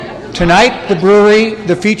Tonight,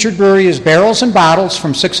 the featured brewery is Barrels and Bottles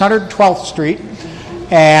from 612th Street.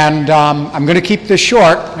 And I'm going to keep this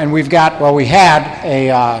short. And we had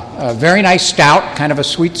a very nice stout, kind of a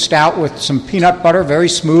sweet stout with some peanut butter, very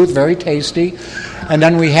smooth, very tasty. And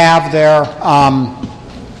then we have their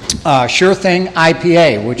Sure Thing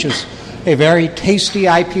IPA, which is a very tasty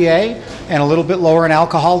IPA and a little bit lower in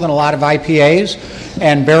alcohol than a lot of IPAs.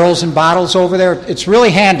 And Barrels and Bottles over there, it's really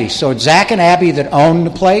handy. So it's Zach and Abby that own the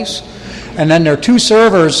place. And then their two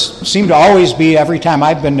servers seem to always be, every time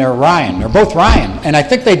I've been there, Ryan. They're both Ryan. And I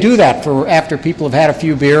think they do that for after people have had a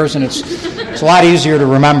few beers, and it's a lot easier to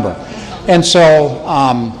remember. And so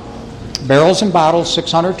Barrels and Bottles,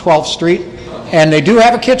 612th Street. And they do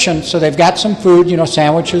have a kitchen, so they've got some food,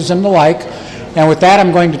 sandwiches and the like. And with that,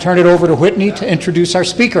 I'm going to turn it over to Whitney to introduce our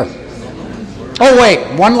speaker. Oh,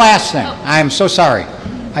 wait, one last thing. I'm so sorry.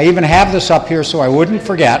 I even have this up here so I wouldn't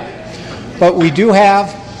forget. But we do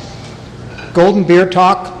have Golden Beer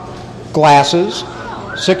Talk glasses,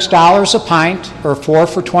 $6 a pint, or 4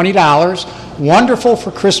 for $20. Wonderful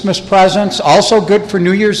for Christmas presents, also good for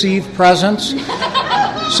New Year's Eve presents.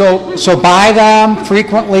 So buy them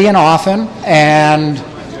frequently and often. And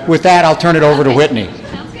with that, I'll turn it over to Whitney.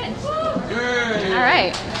 Sounds good. All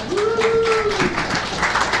right.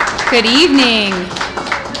 Good evening.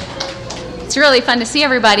 It's really fun to see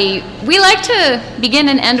everybody. We like to begin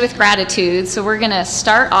and end with gratitude, so we're going to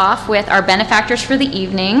start off with our benefactors for the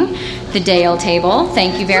evening, the Dale Table.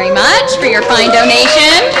 Thank you very much for your fine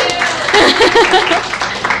donation.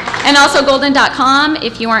 And also Golden.com.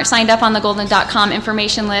 If you aren't signed up on the Golden.com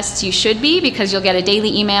information lists, you should be, because you'll get a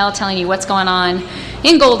daily email telling you what's going on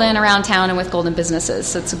in Golden, around town, and with Golden businesses.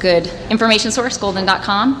 So it's a good information source,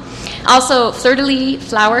 Golden.com. Also, Fleur de Lis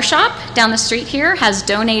Flower Shop down the street here has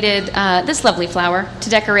donated this lovely flower to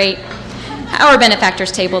decorate our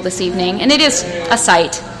benefactors table this evening, and it is a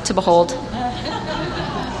sight to behold.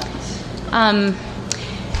 On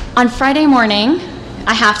Friday morning,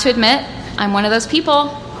 I have to admit, I'm one of those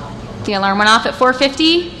people. The alarm went off at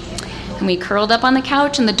 4:50, and we curled up on the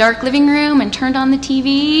couch in the dark living room and turned on the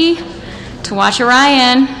TV to watch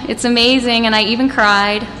Orion. It's amazing, and I even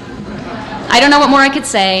cried. I don't know what more I could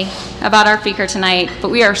say about our speaker tonight, but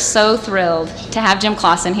we are so thrilled to have Jim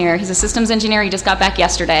Clawson here. He's a systems engineer. He just got back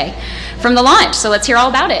yesterday from the launch, so let's hear all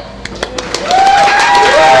about it.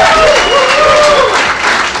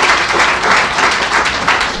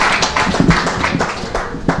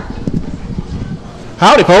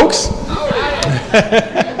 Howdy, folks.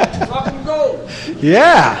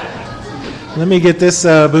 Yeah. Let me get this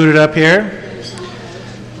booted up here.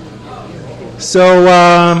 So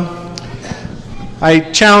I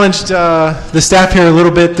challenged the staff here a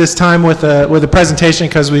little bit this time with a presentation,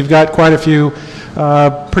 because we've got quite a few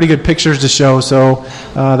pretty good pictures to show. So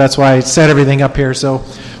that's why I set everything up here. So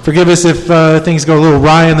forgive us if things go a little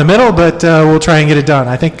wry in the middle, but we'll try and get it done.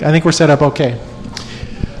 I think we're set up okay.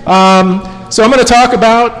 So I'm going to talk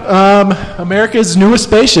about America's newest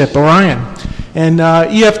spaceship, Orion, and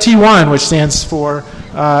EFT1, which stands for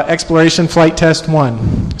Exploration Flight Test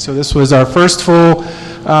 1. So this was our first full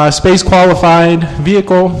space-qualified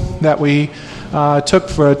vehicle that we took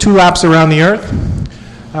for 2 laps around the Earth.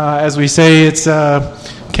 As we say, it's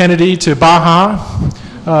Kennedy to Baja,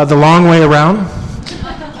 the long way around,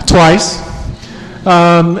 twice.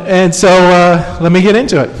 And so let me get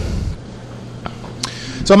into it.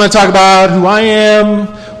 So I'm going to talk about who I am,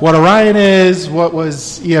 what Orion is, what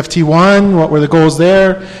was EFT1, what were the goals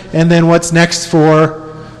there, and then what's next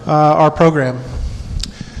for our program.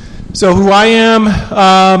 So who I am,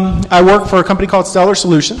 I work for a company called Stellar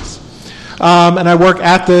Solutions, and I work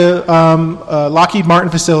at the Lockheed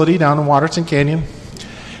Martin facility down in Waterton Canyon,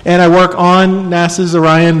 and I work on NASA's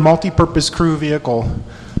Orion Multipurpose Crew Vehicle,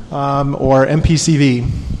 or MPCV.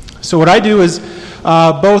 So what I do is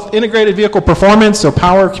both integrated vehicle performance, so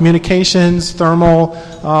power, communications, thermal,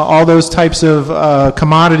 all those types of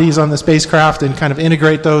commodities on the spacecraft, and kind of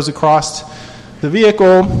integrate those across the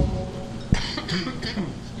vehicle.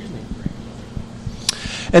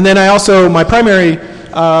 And then I also, my primary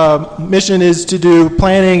mission is to do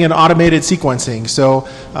planning and automated sequencing. So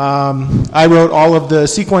I wrote all of the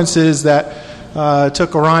sequences that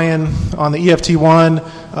took Orion on the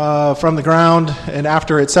EFT1 from the ground, and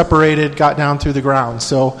after it separated, got down through the ground.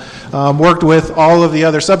 So worked with all of the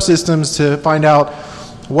other subsystems to find out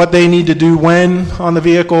what they need to do when on the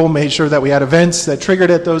vehicle, made sure that we had events that triggered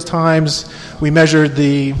at those times. We measured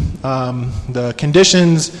the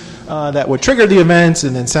conditions that would trigger the events,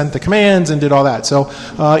 and then sent the commands and did all that. So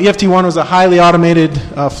EFT1 was a highly automated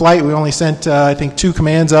flight. We only sent, I think, 2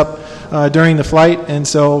 commands up during the flight, and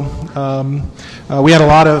so we had a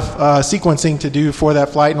lot of sequencing to do for that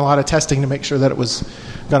flight and a lot of testing to make sure that it was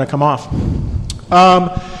going to come off.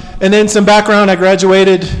 And then some background, I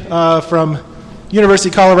graduated from University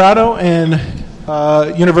of Colorado and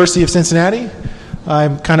University of Cincinnati.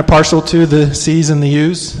 I'm kind of partial to the C's and the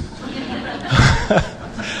U's.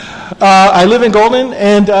 I live in Golden,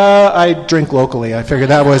 and I drink locally. I figured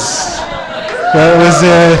that was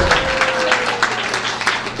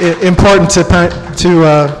important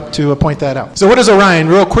to point that out. So what is Orion?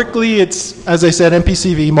 Real quickly, it's, as I said,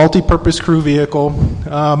 MPCV, multi-purpose crew vehicle.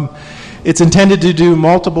 It's intended to do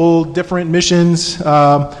multiple different missions,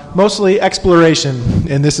 mostly exploration,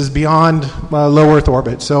 and this is beyond low Earth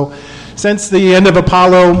orbit. So since the end of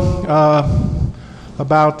Apollo,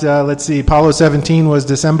 Apollo 17 was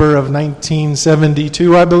December of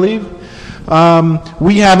 1972, I believe.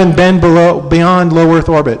 We haven't been beyond low Earth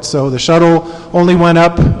orbit. So the shuttle only went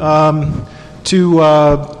up to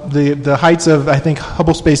the heights of, I think,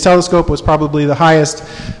 Hubble Space Telescope was probably the highest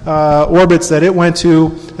orbits that it went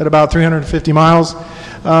to at about 350 miles.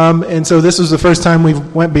 And so this was the first time we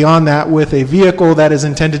went beyond that with a vehicle that is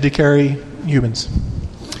intended to carry humans.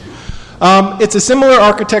 It's a similar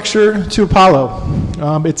architecture to Apollo.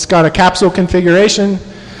 It's got a capsule configuration.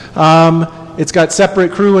 It's got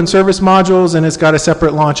separate crew and service modules, and it's got a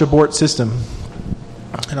separate launch abort system.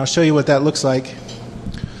 And I'll show you what that looks like.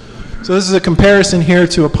 So this is a comparison here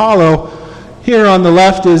to Apollo. Here on the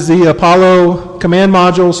left is the Apollo command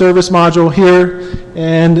module, service module here,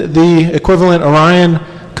 and the equivalent Orion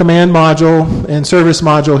command module and service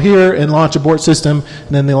module here, and launch abort system, and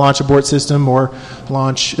then the launch abort system, or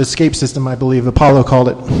launch escape system, I believe Apollo called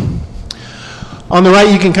it. On the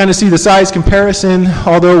right, you can kind of see the size comparison.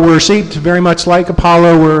 Although we're shaped very much like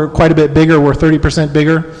Apollo, we're quite a bit bigger. We're 30%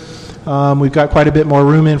 bigger. We've got quite a bit more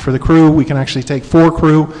room in for the crew. We can actually take 4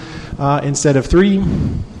 crew instead of 3.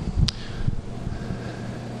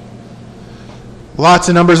 Lots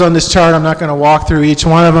of numbers on this chart. I'm not going to walk through each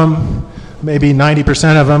one of them. Maybe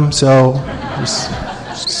 90% of them, so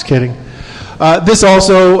just kidding. This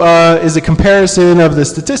also is a comparison of the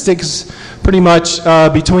statistics pretty much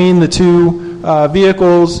between the two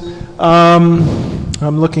vehicles.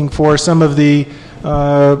 I'm looking for some of the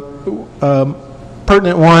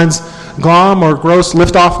pertinent ones. GLOM, or gross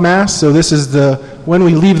liftoff mass. So this is when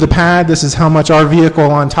we leave the pad, this is how much our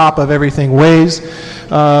vehicle on top of everything weighs.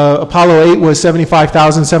 Apollo 8 was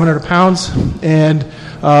 75,700 pounds, and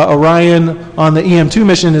Orion on the EM2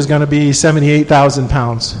 mission is going to be 78,000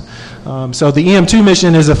 pounds. So the EM2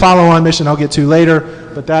 mission is a follow-on mission I'll get to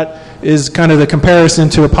later, but that is kind of the comparison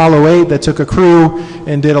to Apollo 8 that took a crew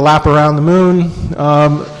and did a lap around the moon.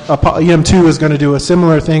 EM2 is going to do a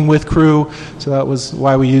similar thing with crew, so that was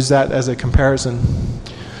why we use that as a comparison.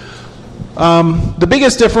 The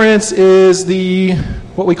biggest difference is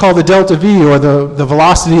what we call the delta V, or the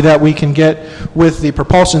velocity that we can get with the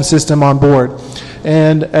propulsion system on board.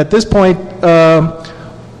 And at this point,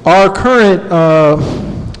 our current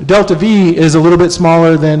delta V is a little bit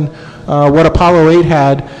smaller than what Apollo 8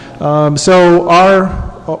 had. So our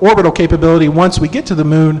orbital capability once we get to the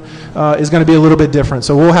moon is going to be a little bit different.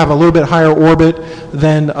 So we'll have a little bit higher orbit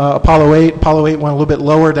than Apollo 8. Apollo 8 went a little bit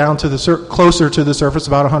lower down to closer to the surface,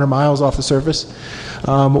 about 100 miles off the surface.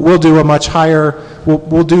 We'll do a much higher,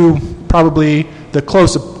 we'll do probably the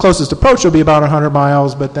closest approach will be about 100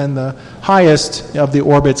 miles, but then the highest of the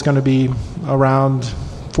orbit's going to be around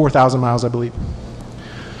 4,000 miles, I believe.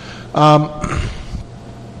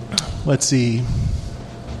 Let's see.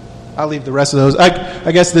 I'll leave the rest of those.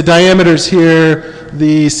 I guess the diameters here,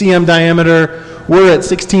 the CM diameter, we're at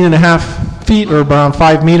 16.5 feet, or around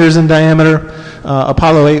 5 meters in diameter.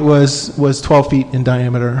 Apollo 8 was 12 feet in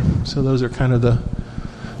diameter. So those are kind of the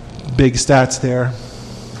big stats there.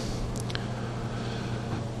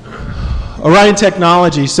 Orion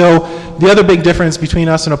technology. So the other big difference between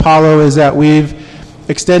us and Apollo is that we've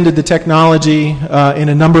extended the technology in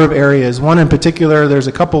a number of areas. One in particular, there's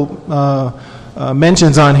a couple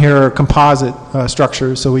mentions on here, are composite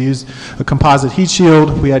structures. So we used a composite heat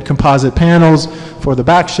shield. We had composite panels for the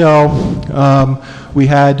back shell. We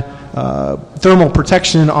had thermal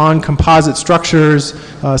protection on composite structures,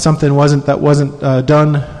 something that wasn't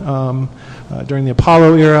done during the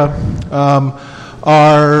Apollo era.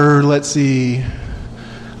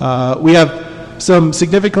 We have some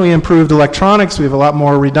significantly improved electronics. We have a lot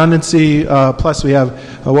more redundancy. Plus, we have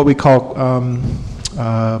what we call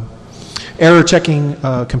error checking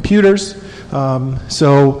computers.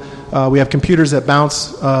 So we have computers that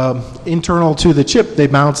bounce internal to the chip. They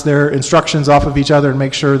bounce their instructions off of each other and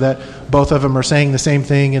make sure that both of them are saying the same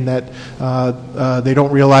thing, and that they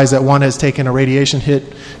don't realize that one has taken a radiation hit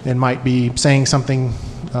and might be saying something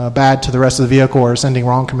bad to the rest of the vehicle or sending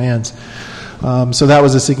wrong commands. So that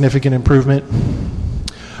was a significant improvement.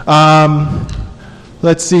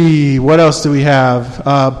 Let's see, what else do we have?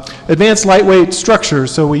 Advanced lightweight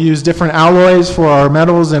structures. So we use different alloys for our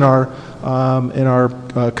metals in our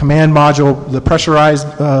command module, the pressurized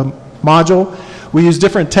module. We use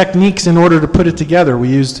different techniques in order to put it together. We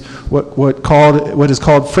used what is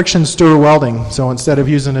called friction stir welding. So instead of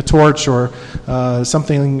using a torch or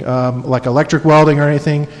something like electric welding or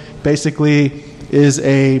anything, basically is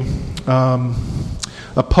a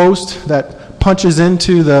post that punches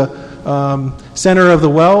into the center of the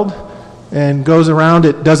weld and goes around.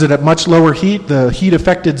 It does it at much lower heat, the heat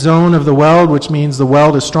affected zone of the weld, which means the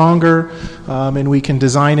weld is stronger, and we can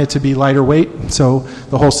design it to be lighter weight. So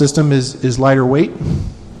the whole system is lighter weight.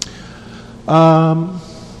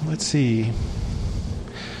 Let's see.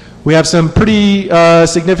 We have some pretty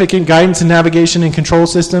significant guidance and navigation and control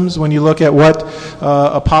systems. When you look at what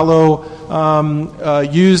Apollo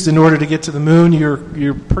used in order to get to the moon,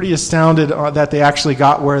 you're pretty astounded that they actually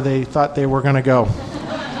got where they thought they were going to go.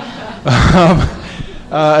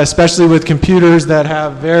 Especially with computers that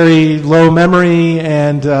have very low memory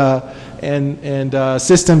and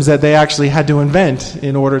systems that they actually had to invent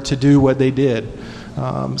in order to do what they did.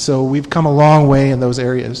 So we've come a long way in those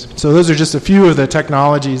areas. So those are just a few of the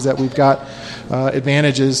technologies that we've got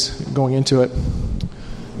advantages going into it.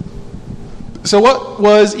 So what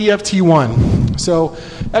was EFT1? So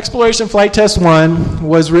Exploration Flight Test 1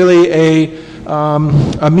 was really a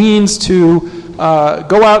means to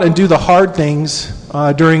go out and do the hard things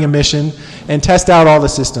during a mission and test out all the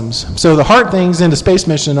systems. So the hard things in a space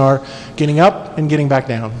mission are getting up and getting back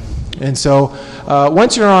down. And so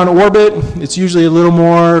once you're on orbit, it's usually a little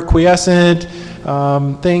more quiescent.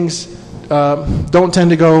 Things don't tend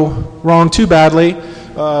to go wrong too badly.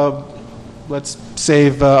 Let's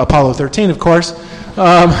save Apollo 13, of course.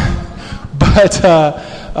 But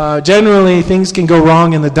generally, things can go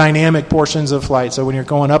wrong in the dynamic portions of flight. So when you're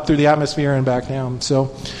going up through the atmosphere and back down.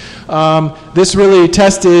 So this really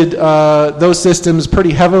tested those systems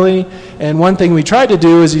pretty heavily. And one thing we tried to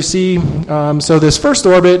do is, you see, so this first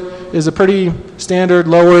orbit is a pretty standard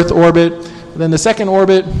low Earth orbit. Then the second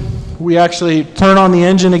orbit, we actually turn on the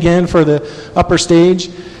engine again for the upper stage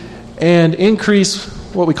and increase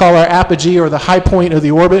what we call our apogee, or the high point of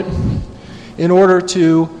the orbit, in order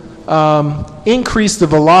to increase the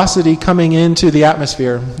velocity coming into the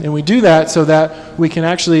atmosphere. And we do that so that we can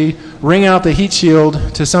actually wring out the heat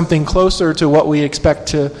shield to something closer to what we expect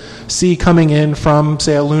to see coming in from,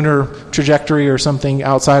 say, a lunar trajectory or something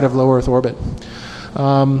outside of low Earth orbit.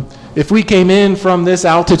 If we came in from this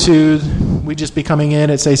altitude, we'd just be coming in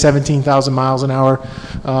at, say, 17,000 miles an hour.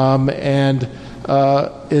 And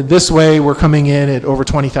in this way, we're coming in at over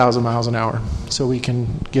 20,000 miles an hour. So we can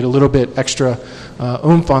get a little bit extra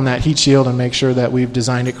oomph on that heat shield and make sure that we've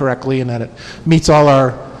designed it correctly and that it meets all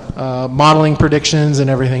our modeling predictions and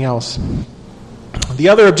everything else. The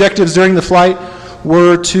other objectives during the flight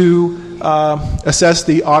were to assess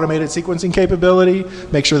the automated sequencing capability,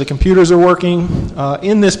 make sure the computers are working.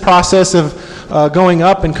 In this process of going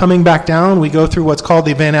up and coming back down, we go through what's called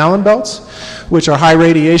the Van Allen belts, which are high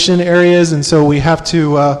radiation areas, and so we have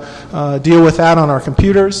to deal with that on our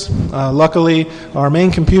computers. Luckily, our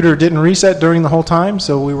main computer didn't reset during the whole time,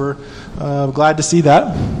 so we were glad to see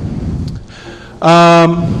that.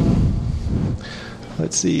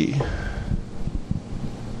 Let's see.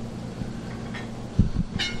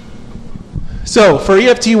 So for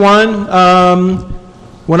EFT1,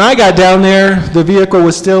 when I got down there, the vehicle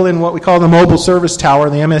was still in what we call the Mobile Service Tower,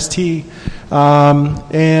 the MST.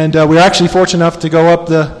 And we were actually fortunate enough to go up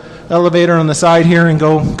the elevator on the side here and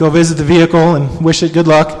go visit the vehicle and wish it good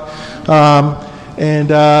luck. And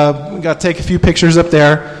we got to take a few pictures up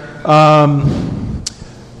there.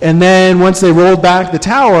 And then once they rolled back the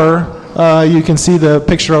tower, you can see the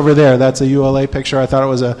picture over there. That's a ULA picture. I thought it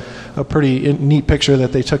was a pretty neat picture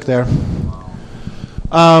that they took there.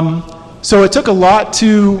 So it took a lot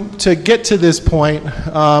to get to this point.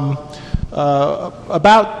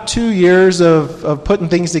 About 2 years of putting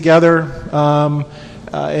things together.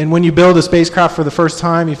 And when you build a spacecraft for the first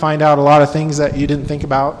time, you find out a lot of things that you didn't think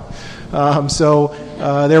about. So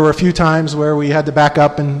there were a few times where we had to back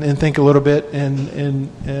up and think a little bit and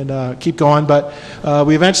keep going. But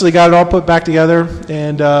we eventually got it all put back together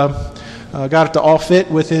and got it to all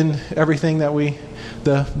fit within everything that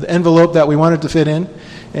the envelope that we wanted to fit in.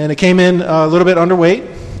 And it came in a little bit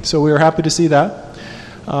underweight, so we were happy to see that.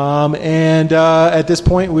 And at this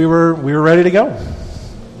point, we were ready to go.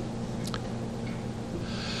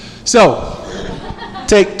 So,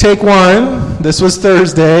 take one. This was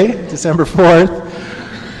Thursday, December 4th.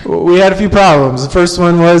 We had a few problems. The first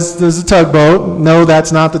one was there's a tugboat. No,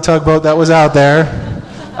 that's not the tugboat that was out there.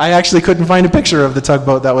 I actually couldn't find a picture of the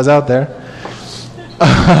tugboat that was out there.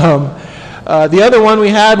 The other one we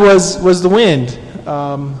had was the wind.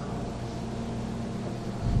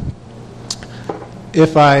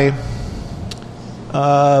 If I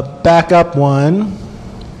back up one,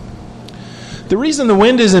 the reason the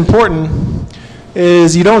wind is important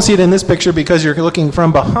is you don't see it in this picture because you're looking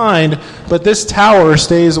from behind, but this tower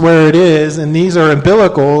stays where it is, and these are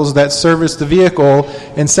umbilicals that service the vehicle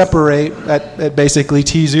and separate at basically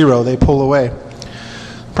T0. They pull away.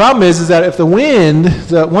 Problem is that if the wind,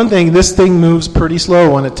 this thing moves pretty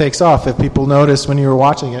slow when it takes off, if people noticed when you were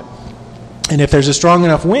watching it. And if there's a strong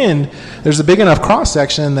enough wind, there's a big enough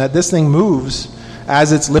cross-section that this thing moves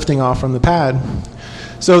as it's lifting off from the pad.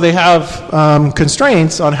 So they have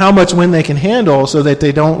constraints on how much wind they can handle so that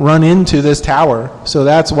they don't run into this tower. So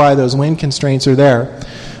that's why those wind constraints are there,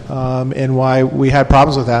 and why we had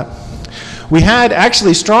problems with that. We had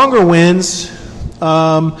actually stronger winds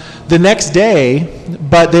the next day,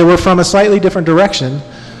 but they were from a slightly different direction.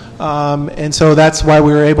 And so that's why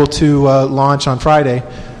we were able to launch on Friday,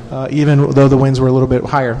 even though the winds were a little bit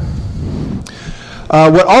higher.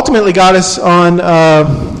 What ultimately got us on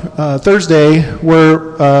Thursday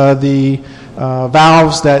were the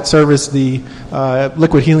valves that service the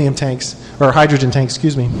liquid helium tanks, or hydrogen tanks,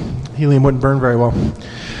 excuse me. Helium wouldn't burn very well.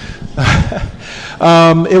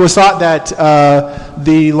 It was thought that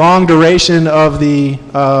the long duration of the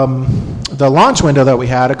launch window that we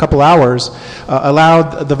had, a couple hours,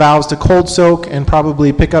 allowed the valves to cold soak and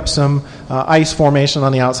probably pick up some ice formation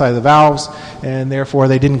on the outside of the valves, and therefore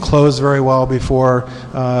they didn't close very well before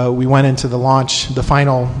we went into the launch, the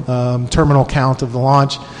final terminal count of the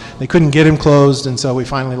launch. They couldn't get them closed, and so we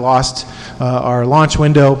finally lost our launch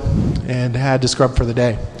window and had to scrub for the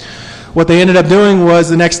day. What they ended up doing was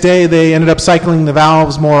the next day they ended up cycling the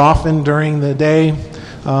valves more often during the day,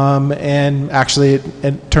 and actually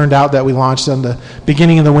it turned out that we launched on the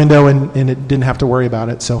beginning of the window and it didn't have to worry about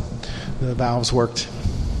it, so the valves worked.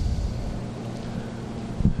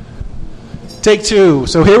 Take two.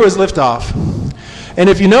 So here was liftoff. And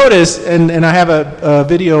if you notice, and I have a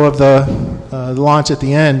video of the launch at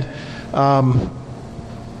the end,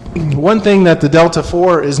 one thing that the Delta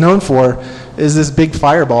IV is known for is this big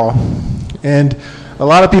fireball. And a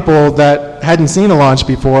lot of people that hadn't seen a launch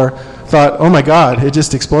before thought, oh my God, it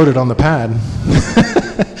just exploded on the pad.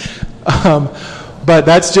 But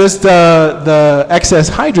that's just the excess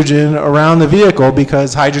hydrogen around the vehicle,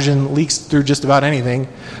 because hydrogen leaks through just about anything.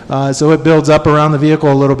 So it builds up around the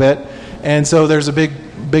vehicle a little bit. And so there's a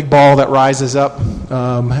big ball that rises up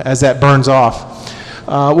as that burns off.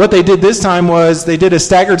 What they did this time was they did a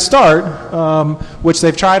staggered start, which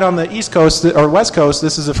they've tried on the East Coast or West Coast.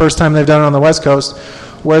 This is the first time they've done it on the West Coast,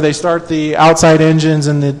 where they start the outside engines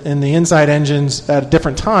and the inside engines at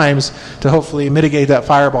different times to hopefully mitigate that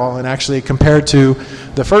fireball. And actually, compared to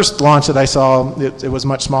the first launch that I saw, it was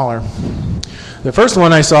much smaller. The first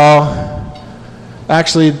one I saw,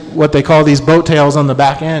 actually what they call these boat tails on the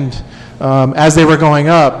back end, as they were going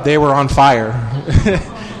up, they were on fire.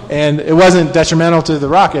 And it wasn't detrimental to the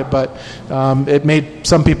rocket, but it made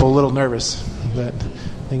some people a little nervous that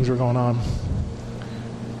things were going on.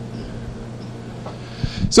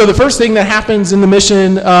 So the first thing that happens in the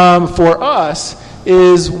mission for us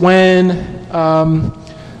is when,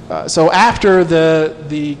 so after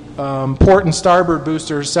the port and starboard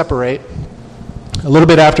boosters separate, a little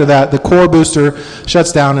bit after that, the core booster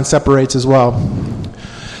shuts down and separates as well.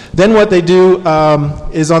 Then what they do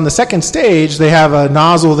is on the second stage, they have a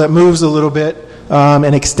nozzle that moves a little bit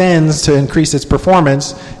and extends to increase its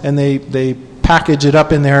performance, and they package it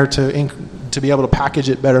up in there to be able to package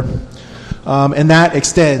it better. And that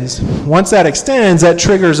extends. Once that extends, that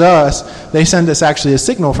triggers us. They send us actually a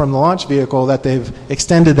signal from the launch vehicle that they've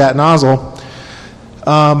extended that nozzle.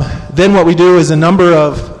 Then what we do is a number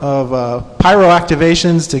of pyro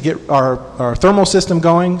activations to get our thermal system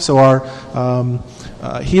going, so our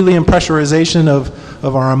helium pressurization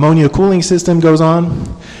of our ammonia cooling system goes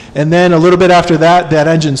on. And then a little bit after that, that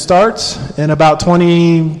engine starts, and about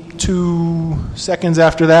 22 seconds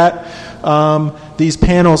after that, these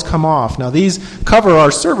panels come off. Now these cover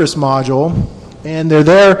our service module, and they're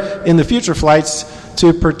there in the future flights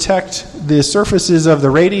to protect the surfaces of the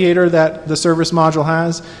radiator that the service module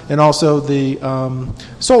has, and also the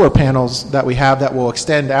solar panels that we have that will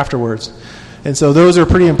extend afterwards. And so those are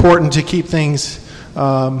pretty important to keep things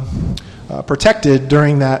protected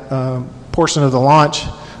during that portion of the launch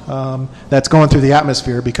that's going through the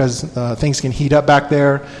atmosphere, because things can heat up back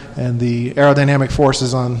there, and the aerodynamic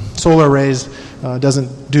forces on solar arrays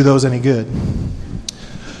doesn't do those any good.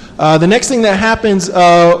 The next thing that happens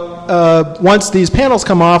once these panels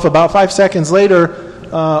come off, about 5 seconds later,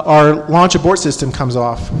 our launch abort system comes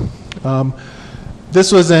off.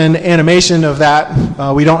 This was an animation of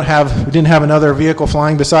that. We didn't have another vehicle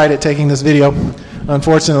flying beside it taking this video,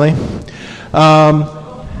 unfortunately.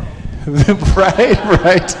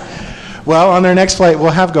 Right. Well, on their next flight,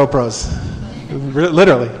 we'll have GoPros,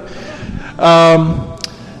 literally.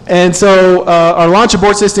 And so our launch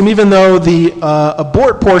abort system, even though the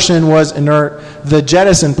abort portion was inert, the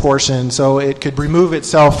jettison portion, so it could remove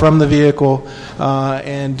itself from the vehicle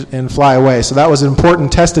and fly away. So that was an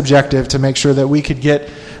important test objective to make sure that we could get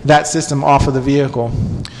that system off of the vehicle.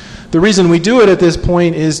 The reason we do it at this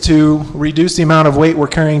point is to reduce the amount of weight we're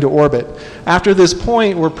carrying to orbit. After this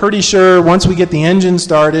point, we're pretty sure, once we get the engine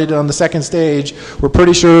started on the second stage, we're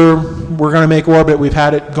pretty sure we're going to make orbit. We've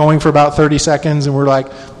had it going for about 30 seconds, and we're like,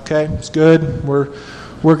 okay, it's good, we're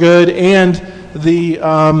good. And the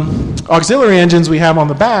auxiliary engines we have on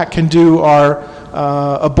the back can do our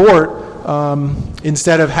abort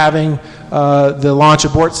instead of having the launch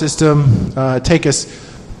abort system take us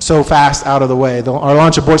so fast out of the way. Our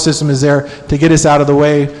launch abort system is there to get us out of the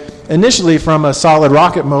way initially from a solid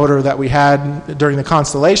rocket motor that we had during the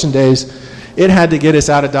Constellation days. It had to get us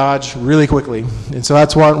out of Dodge really quickly. And so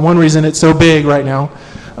that's one reason it's so big right now.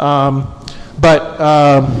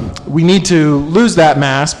 But we need to lose that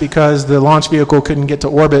mass because the launch vehicle couldn't get to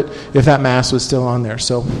orbit if that mass was still on there.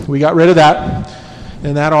 So we got rid of that,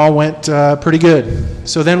 and that all went pretty good.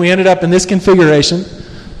 So then we ended up in this configuration.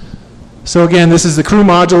 So again, this is the crew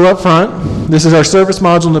module up front. This is our service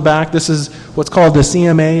module in the back. This is what's called the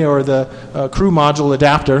CMA, or the crew module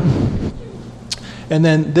adapter. And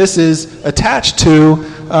then this is attached to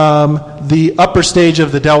the upper stage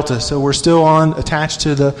of the Delta. So we're still attached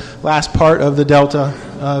to the last part of the Delta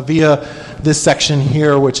via this section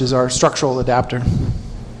here, which is our structural adapter.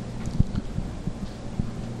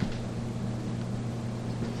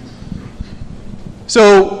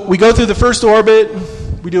 So we go through the first orbit.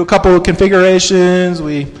 We do a couple of configurations.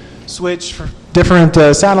 We switch for different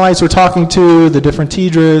satellites we're talking to, the different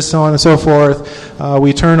TDRS, so on and so forth.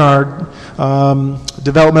 We turn our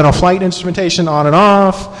developmental flight instrumentation on and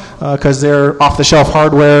off because they're off-the-shelf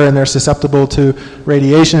hardware and they're susceptible to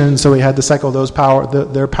radiation, so we had to cycle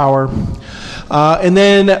their power. And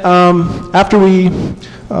then after we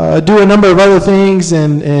do a number of other things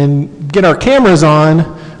and get our cameras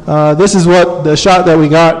on, this is what the shot that we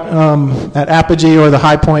got at apogee, or the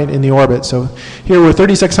high point in the orbit. So here we're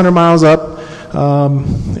 3,600 miles up,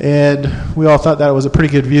 and we all thought that was a pretty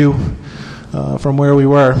good view from where we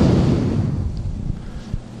were.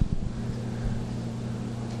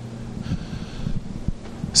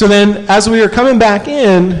 So then, as we are coming back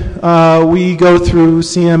in, we go through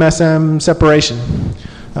CMSM separation.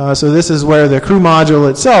 So this is where the crew module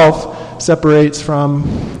itself separates from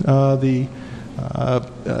the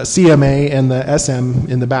CMA and the SM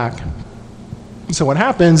in the back. So what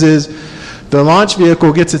happens is the launch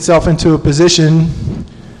vehicle gets itself into a position,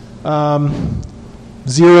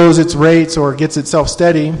 zeroes its rates or gets itself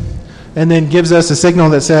steady, and then gives us a signal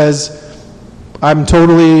that says, I'm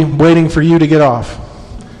totally waiting for you to get off.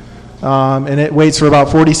 And it waits for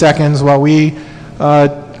about 40 seconds while we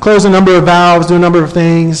close a number of valves, do a number of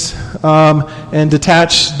things, and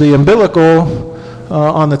detach the umbilical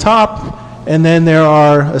on the top. And then there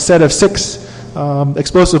are a set of 6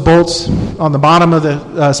 explosive bolts on the bottom of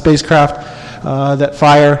the spacecraft that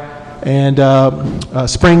fire, and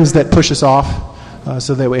springs that push us off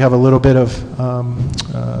so that we have a little bit of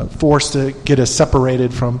force to get us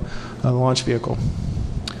separated from the launch vehicle.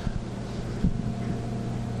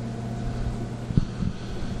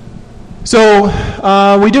 So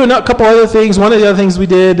we do a couple other things. One of the other things we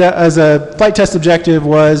did as a flight test objective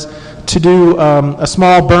was to do a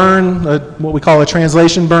small burn, what we call a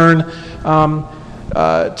translation burn,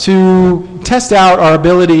 to test out our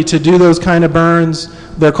ability to do those kind of burns.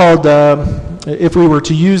 They're called, if we were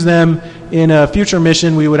to use them in a future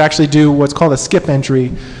mission, we would actually do what's called a skip entry,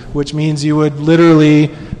 which means you would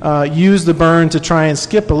literally use the burn to try and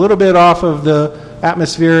skip a little bit off of the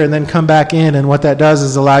atmosphere and then come back in. And what that does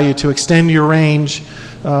is allow you to extend your range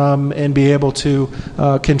and be able to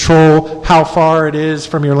control how far it is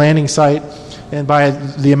from your landing site. And by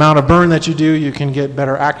the amount of burn that you do, you can get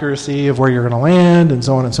better accuracy of where you're going to land, and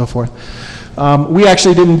so on and so forth. We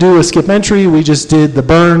actually didn't do a skip entry. We just did the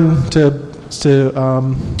burn to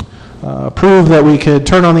prove that we could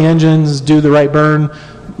turn on the engines, do the right burn,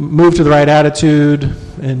 move to the right attitude,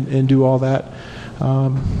 and do all that.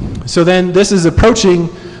 So then this is approaching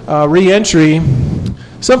re-entry.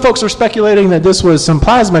 Some folks are speculating that this was some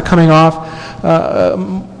plasma coming off.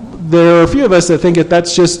 There are a few of us that think that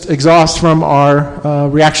that's just exhaust from our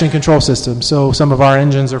reaction control system. So some of our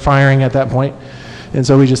engines are firing at that point, and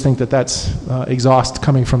so we just think that that's exhaust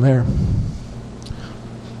coming from there.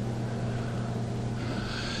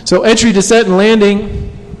 So entry, descent, and landing.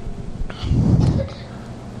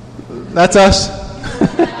 That's us.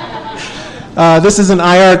 This is an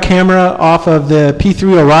IR camera off of the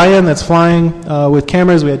P3 Orion that's flying with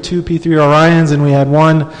cameras. We had 2 P3 Orions, and we had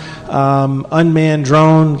one unmanned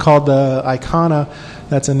drone called the Icona.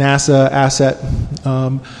 That's a NASA asset.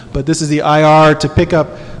 But this is the IR to pick up.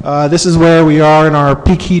 This is where we are in our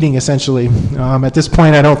peak heating, essentially. At this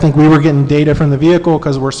point, I don't think we were getting data from the vehicle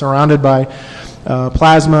because we're surrounded by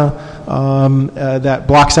plasma that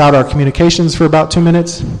blocks out our communications for about 2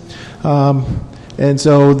 minutes. And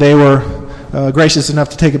so they were gracious enough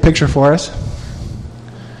to take a picture for us.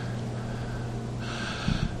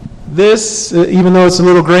 This, even though it's a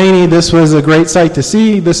little grainy, this was a great sight to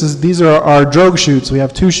see. These are our drogue chutes. We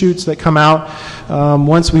have 2 chutes that come out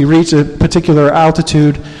once we reach a particular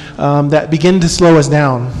altitude that begin to slow us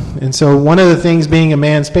down. And so one of the things being a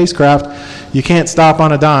manned spacecraft, you can't stop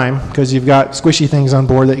on a dime because you've got squishy things on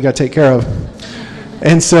board that you got to take care of.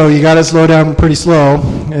 And so you got to slow down pretty slow.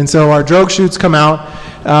 And so our drogue chutes come out.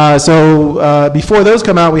 Before those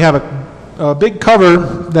come out, we have a big cover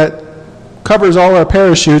that covers all our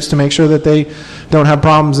parachutes to make sure that they don't have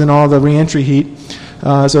problems in all the reentry heat.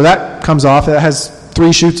 So that comes off. It has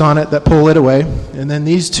 3 chutes on it that pull it away. And then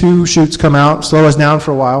these 2 chutes come out, slow us down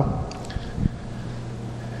for a while.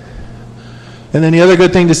 And then the other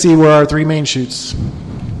good thing to see were our 3 main chutes.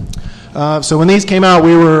 So when these came out,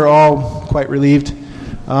 we were all quite relieved.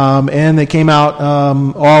 And they came out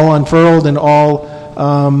all unfurled and all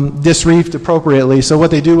disreefed appropriately. So what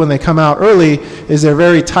they do when they come out early is they're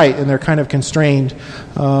very tight and they're kind of constrained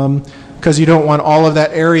because you don't want all of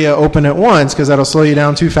that area open at once because that'll slow you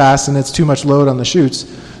down too fast and it's too much load on the chutes.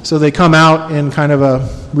 So they come out in kind of a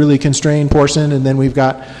really constrained portion, and then we've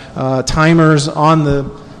got timers on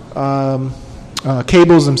the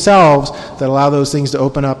cables themselves that allow those things to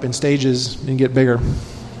open up in stages and get bigger.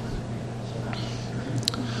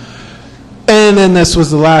 And then this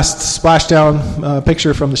was the last splashdown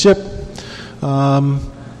picture from the ship.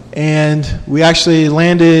 And we actually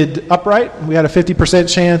landed upright. We had a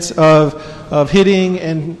 50% chance of hitting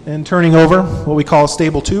and turning over, what we call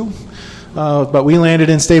stable 2. But we landed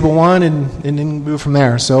in stable 1 and didn't move from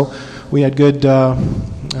there. So we had good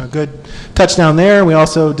touchdown there. We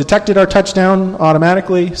also detected our touchdown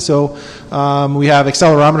automatically. So we have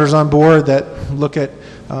accelerometers on board that look at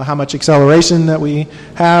how much acceleration that we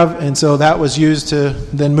have, and so that was used to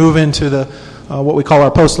then move into the what we call our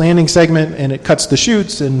post-landing segment, and it cuts the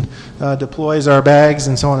chutes and deploys our bags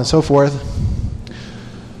and so on and so forth.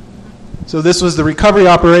 So this was the recovery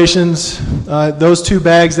operations. Those 2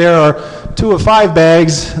 bags there are 2 of 5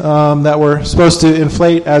 bags that were supposed to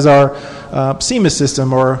inflate as our CMAS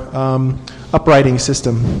system or uprighting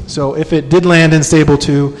system. So if it did land in stable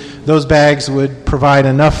 2, those bags would provide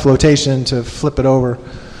enough flotation to flip it over.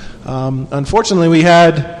 Unfortunately, we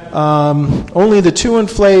had only the 2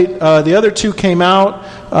 inflate. The other 2 came out,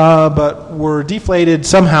 but were deflated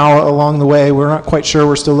somehow along the way. We're not quite sure.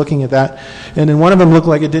 We're still looking at that. And then one of them looked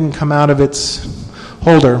like it didn't come out of its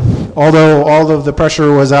holder, although all of the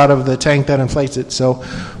pressure was out of the tank that inflates it. So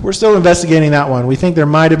we're still investigating that one. We think there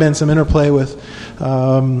might have been some interplay with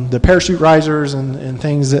the parachute risers and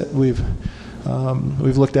things that we've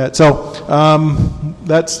looked at. So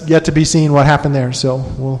that's yet to be seen what happened there. So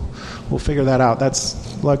we'll figure that out.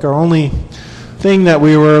 That's like our only thing that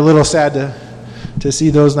we were a little sad to see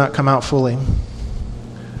those not come out fully.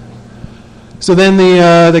 So then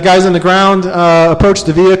the guys on the ground approached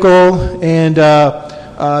the vehicle, and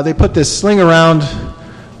they put this sling around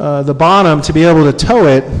the bottom to be able to tow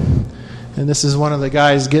it. And this is one of the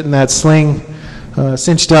guys getting that sling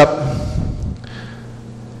cinched up.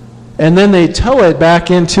 And then they tow it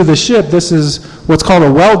back into the ship. This is what's called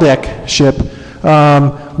a well deck ship,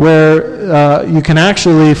 where you can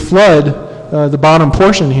actually flood the bottom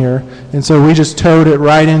portion here. And so we just towed it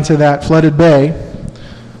right into that flooded bay.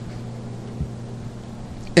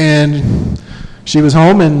 And she was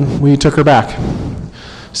home, and we took her back.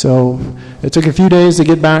 So it took a few days to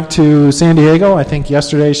get back to San Diego. I think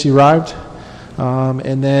yesterday she arrived.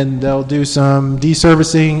 And then they'll do some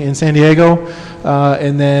deservicing in San Diego,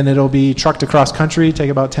 and then it'll be trucked across country, take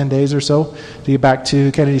about 10 days or so to get back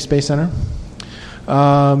to Kennedy Space Center.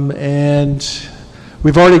 And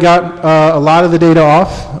We've already got a lot of the data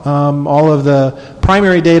off. All of the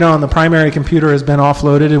primary data on the primary computer has been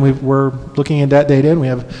offloaded, and we're looking at that data, and we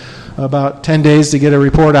have about 10 days to get a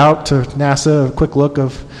report out to NASA, a quick look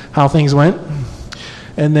of how things went.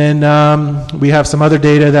 And then we have some other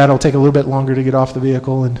data that'll take a little bit longer to get off the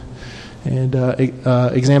vehicle and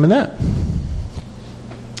examine that.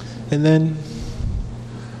 And then,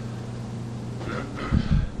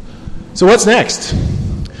 so what's next?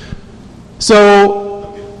 So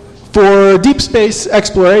for deep space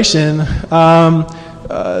exploration,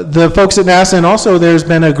 the folks at NASA, and also there's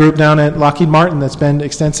been a group down at Lockheed Martin that's been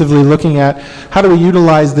extensively looking at how do we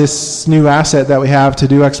utilize this new asset that we have to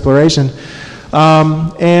do exploration.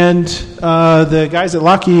 The guys at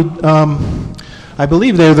Lockheed, I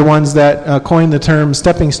believe they're the ones that coined the term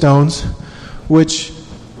stepping stones, which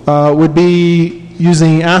would be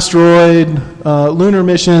using asteroid, lunar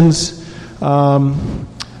missions, a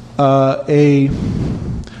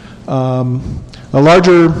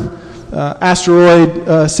larger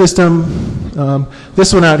asteroid system.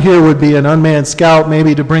 This one out here would be an unmanned scout,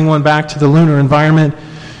 maybe to bring one back to the lunar environment,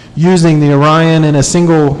 using the Orion in a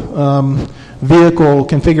single vehicle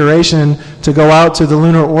configuration to go out to the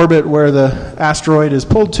lunar orbit where the asteroid is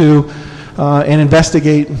pulled to and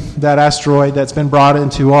investigate that asteroid that's been brought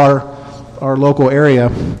into our local area.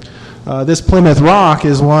 This Plymouth Rock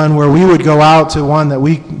is one where we would go out to one that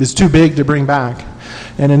is too big to bring back.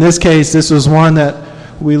 And in this case, this was one that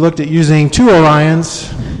we looked at using 2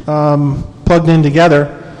 Orions plugged in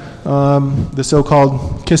together, the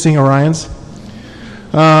so-called kissing Orions,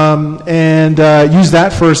 and use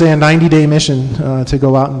that for, say, a 90-day mission to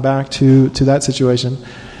go out and back to that situation.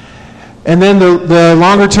 And then the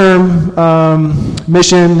longer-term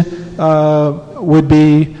mission would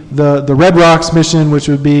be the Red Rocks mission, which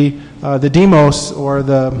would be the Deimos, or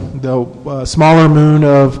the smaller moon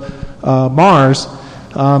of Mars.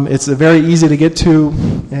 It's very easy to get to,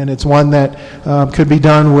 and it's one that could be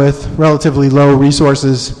done with relatively low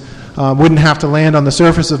resources. Wouldn't have to land on the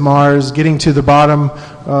surface of Mars. Getting to the bottom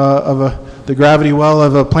of the gravity well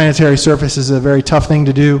of a planetary surface is a very tough thing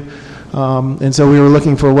to do. And so we were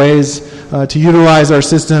looking for ways to utilize our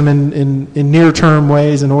system in near-term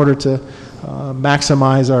ways in order to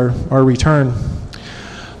maximize our return.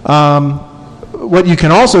 What you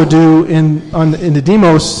can also do in the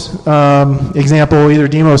Deimos example, either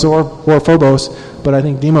Deimos or Phobos, but I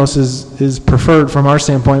think Deimos is preferred from our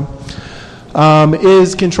standpoint,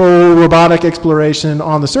 is control robotic exploration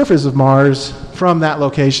on the surface of Mars from that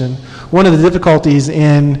location. One of the difficulties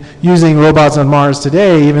in using robots on Mars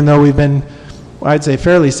today, even though we've been, I'd say,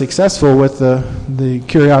 fairly successful with the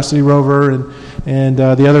Curiosity rover and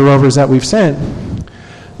the other rovers that we've sent,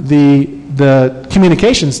 the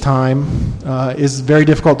communications time is very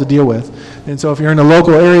difficult to deal with. And so if you're in a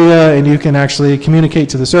local area and you can actually communicate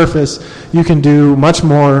to the surface, you can do much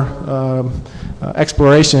more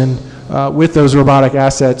exploration with those robotic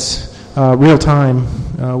assets real time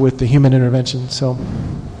with the human intervention. So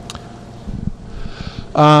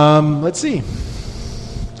let's see.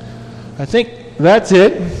 I think that's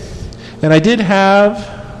it. And I did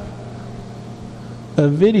have a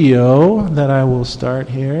video that I will start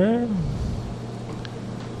here.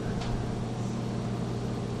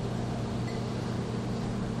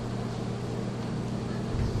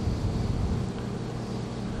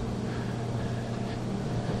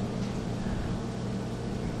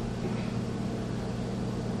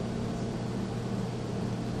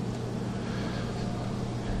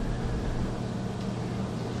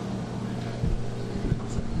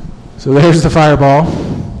 So there's the fireball.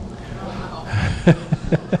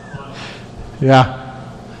 Yeah.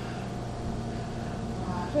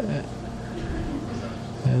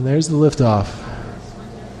 And there's the liftoff.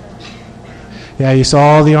 Yeah, you saw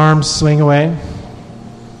all the arms swing away.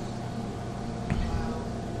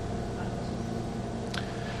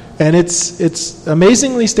 And it's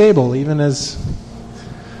amazingly stable, even as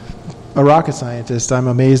a rocket scientist. I'm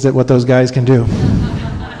amazed at what those guys can do.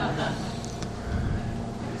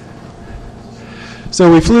 So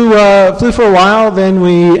we flew for a while, then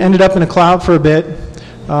we ended up in a cloud for a bit.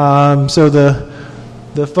 So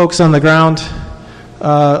the folks on the ground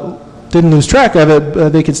didn't lose track of it, but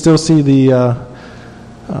they could still see the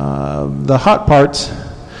hot parts,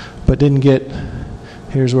 but didn't get.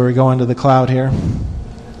 Here's where we go into the cloud here.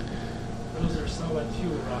 Those are solid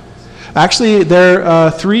fuel rockets. Actually, there are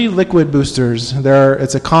 3 liquid boosters.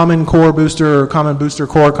 It's a common core booster or common booster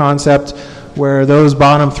core concept, where those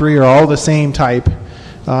bottom 3 are all the same type.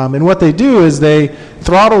 And what they do is they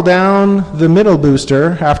throttle down the middle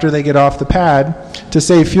booster after they get off the pad to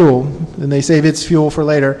save fuel, and they save its fuel for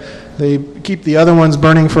later. They keep the other ones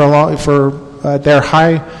burning for at their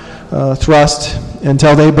high thrust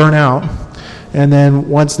until they burn out. And then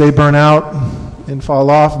once they burn out and fall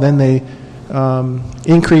off, then they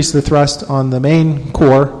increase the thrust on the main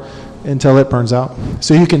core until it burns out.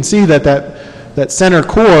 So you can see that center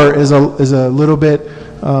core is a little bit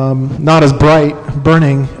not as bright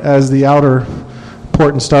burning as the outer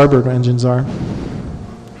port and starboard engines are.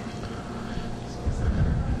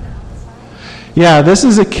 Yeah, this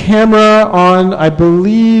is a camera on, I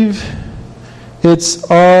believe it's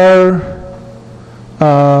our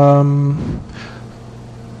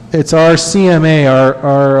CMA,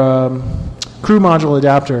 our crew module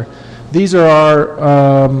adapter. These are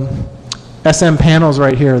our SM panels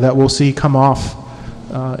right here that we'll see come off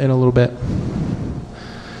in a little bit.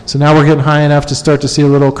 So now we're getting high enough to start to see a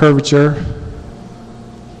little curvature.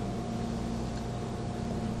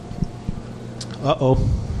 Uh-oh.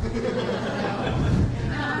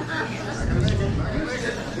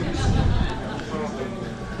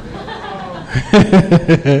 I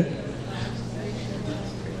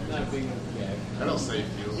don't say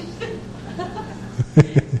fuel.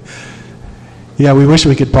 Yeah, we wish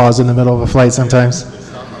we could pause in the middle of a flight sometimes.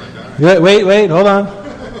 Wait, hold on.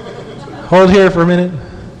 Hold here for a minute.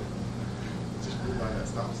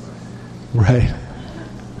 Right.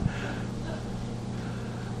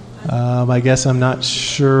 I guess I'm not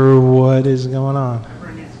sure what is going on.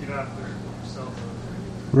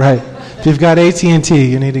 Right. If you've got AT&T,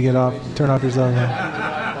 you need to turn off your cell phone.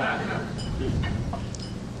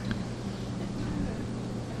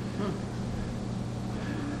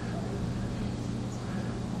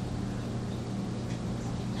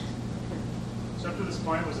 So up to this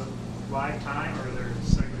point, was it live time, or are there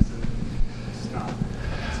segments that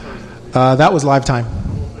stop? That was live time.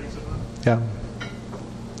 Yeah.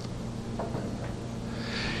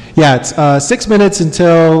 Yeah, it's 6 minutes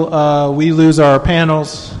until we lose our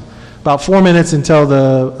panels. About 4 minutes until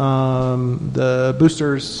the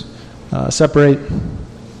boosters separate.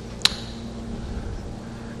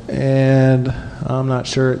 And I'm not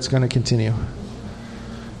sure it's going to continue.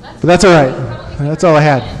 But that's all right. That's all I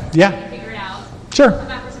had. Yeah. Figure it out. Sure. Come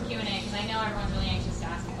back for some Q&A because I know everyone's really anxious to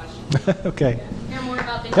ask a question. Okay. Hear more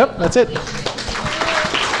about the Yep, that's it.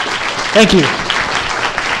 Thank you.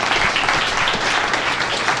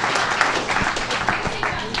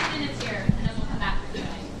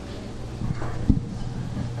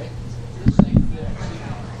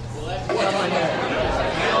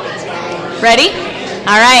 Ready?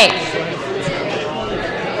 All right.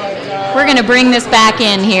 We're going to bring this back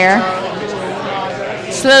in here.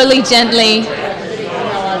 Slowly, gently.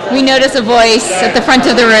 We notice a voice at the front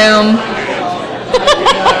of the room.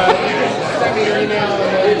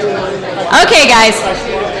 Okay, guys.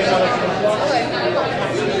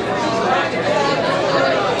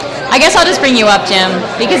 I guess I'll just bring you up, Jim,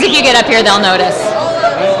 because if you get up here, they'll notice.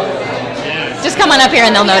 Just come on up here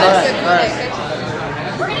and they'll notice.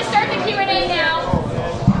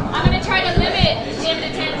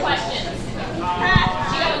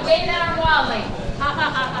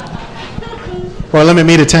 Or limit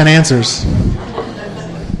me to 10 answers.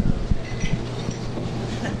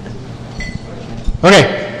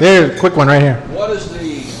 Okay, there's a quick one right here. What is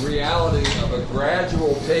the reality of a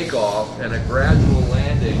gradual takeoff and a gradual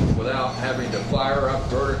landing without having to fire up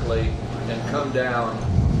vertically and come down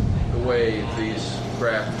the way these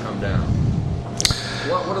craft come down?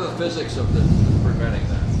 What are the physics of preventing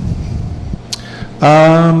that?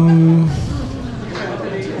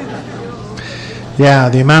 Yeah,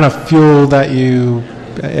 the amount of fuel that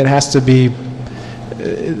it has to be,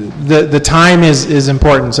 the time is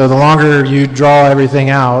important. So the longer you draw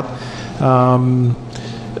everything out,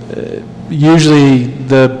 usually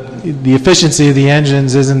the efficiency of the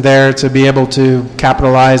engines isn't there to be able to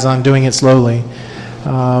capitalize on doing it slowly.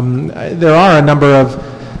 There are a number of,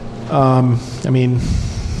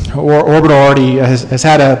 Orbital already has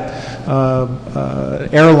had a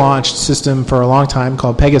air launched system for a long time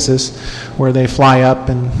called Pegasus, where they fly up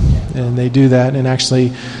and they do that. And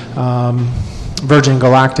actually, Virgin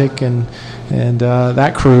Galactic and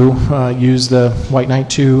that crew use the White Knight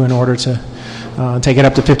 2 in order to take it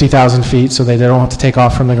up to 50,000 feet, so they don't have to take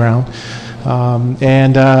off from the ground.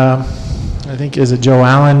 I think, is it Joe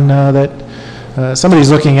Allen that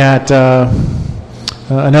somebody's looking at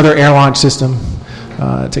another air launch system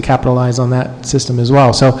to capitalize on that system as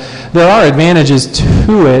well. So there are advantages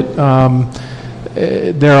to it.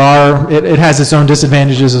 It has its own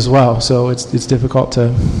disadvantages as well. So it's difficult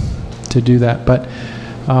to do that. But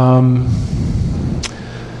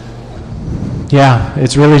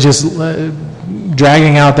it's really just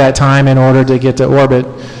dragging out that time in order to get to orbit,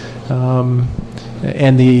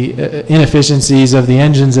 and the inefficiencies of the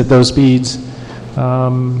engines at those speeds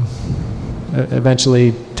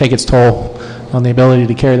eventually take its toll on the ability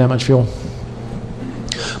to carry that much fuel.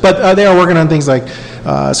 But they are working on things like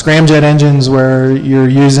scramjet engines, where you're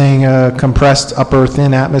using a compressed upper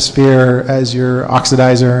thin atmosphere as your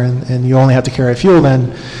oxidizer, and you only have to carry fuel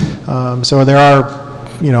then. So there are,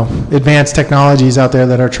 advanced technologies out there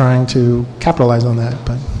that are trying to capitalize on that.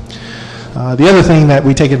 But the other thing that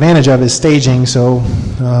we take advantage of is staging. So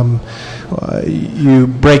you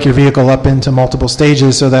break your vehicle up into multiple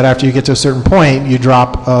stages so that after you get to a certain point, you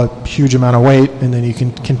drop a huge amount of weight, and then you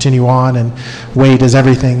can continue on, and weight is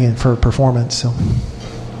everything for performance. So.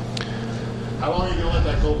 How long are you going to let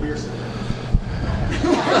that cold beer sit?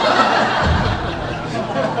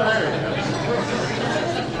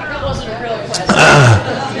 That wasn't a real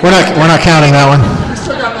question. We're not counting that one. We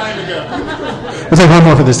still got 9 to go. We'll take one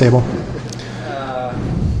more for this table.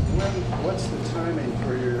 What's the timing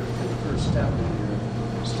for your first step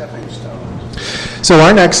in your stepping stones? So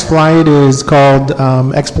our next flight is called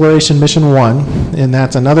Exploration Mission 1, and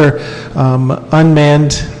that's another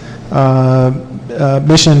unmanned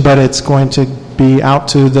mission, but it's going to be out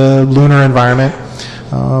to the lunar environment.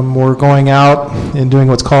 We're going out and doing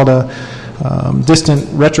what's called a distant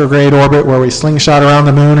retrograde orbit, where we slingshot around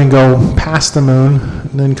the moon and go past the moon,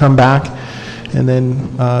 and then come back, and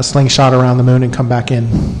then slingshot around the moon and come back in.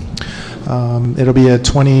 It'll be a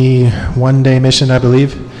 21-day mission, I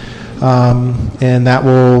believe. And that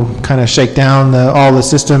will kind of shake down all the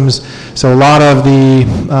systems. So a lot of the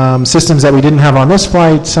systems that we didn't have on this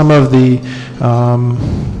flight, some of the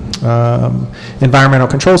environmental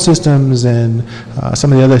control systems, and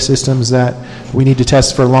some of the other systems that we need to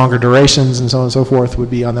test for longer durations and so on and so forth, would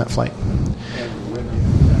be on that flight.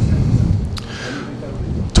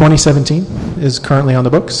 2017 is currently on the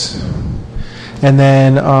books. And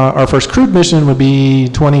then our first crewed mission would be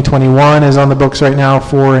 2021, is on the books right now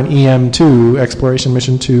for an EM2, Exploration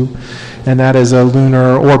Mission 2. And that is a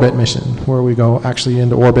lunar orbit mission, where we go actually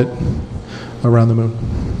into orbit around the moon.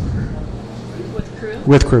 With crew?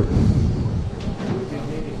 With crew.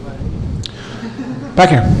 Back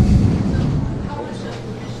here.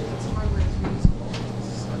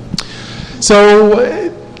 So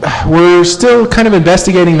we're still kind of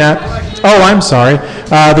investigating that. Oh, I'm sorry.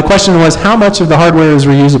 The question was, how much of the hardware is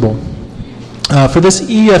reusable? For this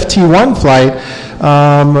EFT1 flight,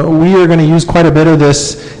 we are going to use quite a bit of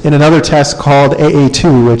this in another test called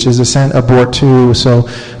AA2, which is Ascent Abort 2. So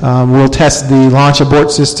we'll test the launch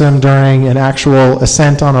abort system during an actual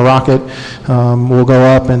ascent on a rocket. We'll go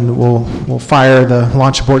up and we'll fire the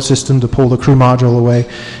launch abort system to pull the crew module away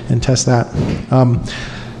and test that.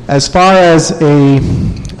 As far as a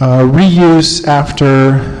reuse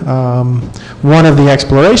after one of the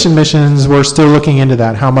exploration missions, we're still looking into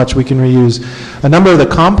that, how much we can reuse. A number of the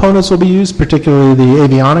components will be used, particularly the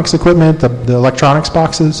avionics equipment, the electronics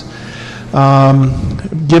boxes.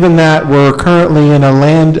 Given that we're currently in a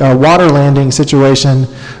water landing situation,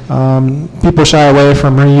 people shy away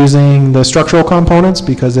from reusing the structural components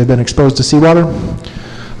because they've been exposed to seawater.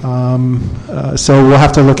 So we'll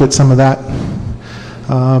have to look at some of that.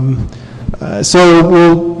 So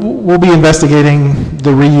we'll be investigating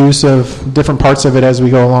the reuse of different parts of it as we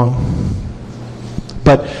go along.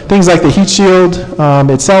 But things like the heat shield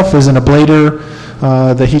itself is an ablator.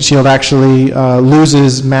 The heat shield actually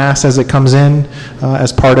loses mass as it comes in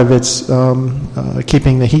as part of its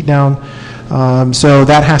keeping the heat down. So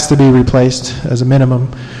that has to be replaced as a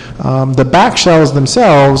minimum. The back shells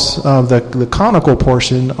themselves, the conical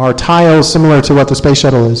portion, are tiles similar to what the space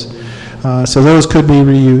shuttle is. So those could be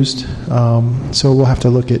reused. So we'll have to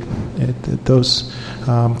look at those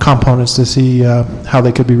components to see how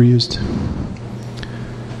they could be reused.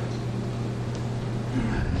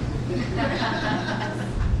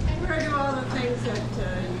 Where do all the things that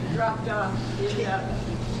you dropped off end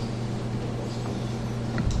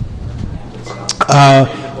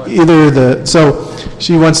up? So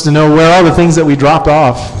she wants to know where all the things that we dropped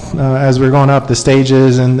off as we're going up the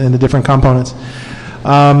stages and the different components.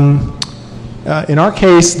 In our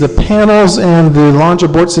case, the panels and the launch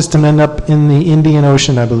abort system end up in the Indian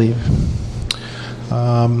Ocean, I believe.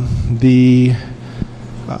 The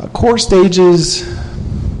core stages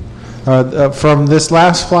from this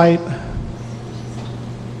last flight,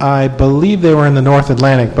 I believe they were in the North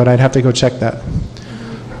Atlantic, but I'd have to go check that.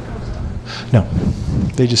 No,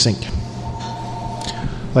 they just sink.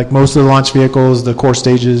 Like most of the launch vehicles, the core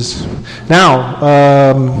stages. Now,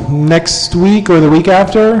 next week or the week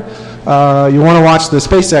after, you want to watch the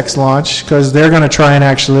SpaceX launch, because they're going to try and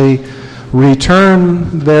actually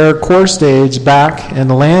return their core stage back and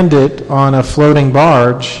land it on a floating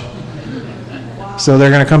barge So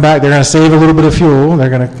they're going to come back. They're going to save a little bit of fuel.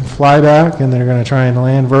 They're going to fly back, and they're going to try and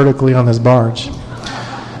land vertically on this barge.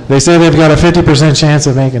 They say they've got a 50% chance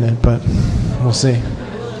of making it, but we'll see.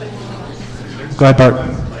 Go ahead, Bart.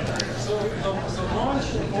 So the launch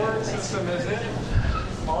support system, is it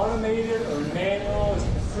automated or manual? Is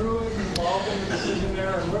the crew involved in the decision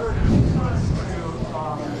there? And what are the inputs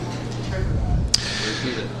to trigger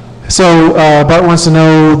that? So Bart wants to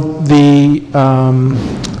know the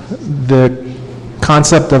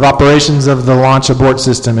concept of operations of the launch abort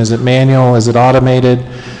system. Is it manual? Is it automated?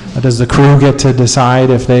 Does the crew get to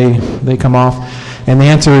decide if they come off? And the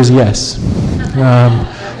answer is yes.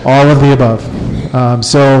 All of the above.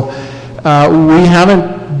 So we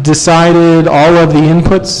haven't decided all of the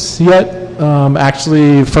inputs yet.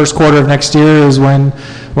 Actually, first quarter of next year is when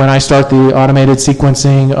I start the automated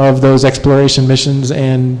sequencing of those exploration missions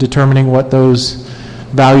and determining what those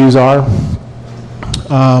values are.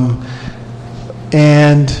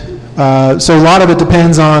 So a lot of it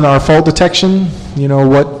depends on our fault detection. You know,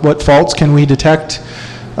 what faults can we detect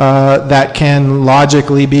that can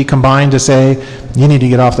logically be combined to say, you need to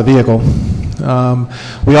get off the vehicle.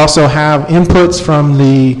 We also have inputs from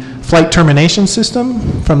the flight termination system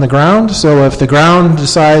from the ground. So if the ground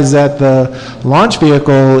decides that the launch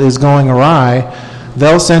vehicle is going awry,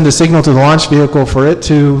 they'll send a signal to the launch vehicle for it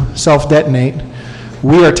to self-detonate.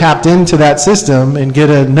 We are tapped into that system and get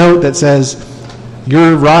a note that says,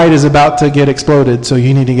 your ride is about to get exploded, so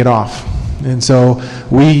you need to get off. And so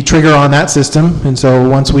we trigger on that system, and so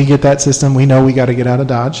once we get that system, we know we got to get out of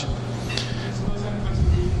Dodge. Those inputs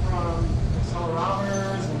would be from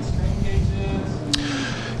accelerometers and strain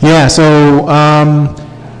gauges? Yeah, so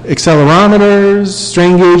accelerometers,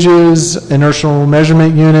 strain gauges, inertial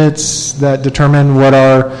measurement units that determine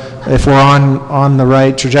if we're on the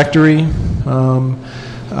right trajectory.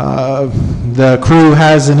 The crew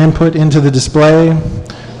has an input into the display,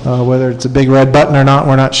 whether it's a big red button or not,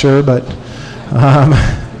 we're not sure, but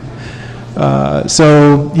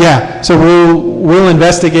so we'll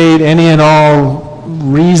investigate any and all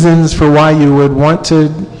reasons for why you would want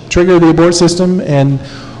to trigger the abort system and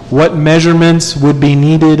what measurements would be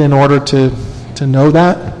needed in order to know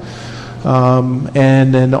that,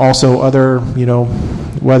 and then also other,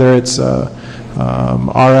 whether it's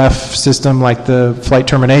RF system like the flight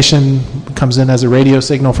termination comes in as a radio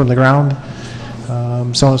signal from the ground,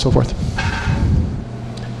 so on and so forth.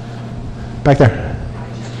 Back there.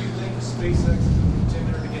 Do you think SpaceX is a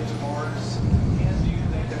contender to get to Mars? And do you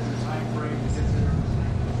think that their time frame to get there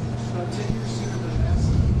about 10 years sooner than NASA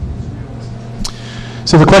is realistic?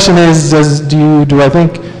 So the question is, do I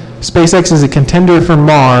think SpaceX is a contender for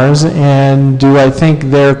Mars, and do I think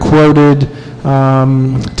their quoted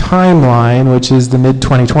timeline, which is the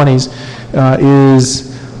mid-2020s,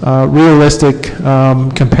 is realistic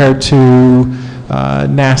compared to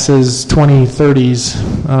NASA's 2030s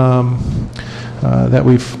that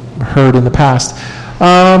we've heard in the past?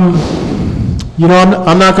 I'm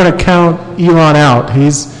not going to count Elon out.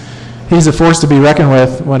 He's a force to be reckoned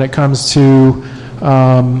with when it comes to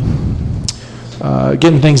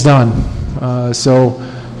getting things done.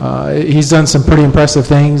 He's done some pretty impressive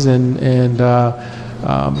things, and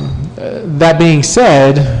that being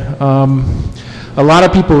said, a lot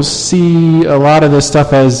of people see a lot of this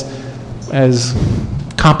stuff as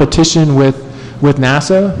competition with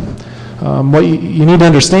NASA. What you need to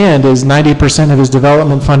understand is 90% of his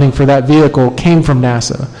development funding for that vehicle came from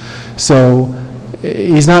NASA. So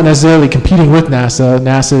he's not necessarily competing with NASA.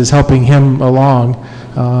 NASA is helping him along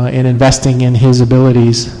and investing in his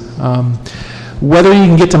abilities. Whether he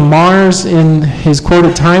can get to Mars in his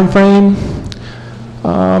quoted time frame,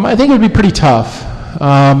 I think it would be pretty tough.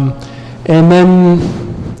 And then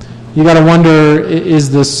you got to wonder, is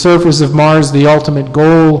the surface of Mars the ultimate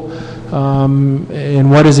goal? And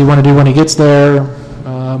what does he want to do when he gets there?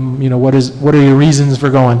 What are your reasons for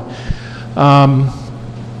going? I'd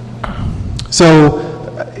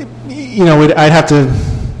have to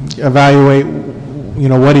evaluate,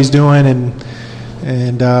 what he's doing,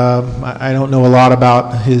 and I don't know a lot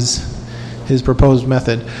about his proposed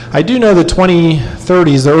method. I do know the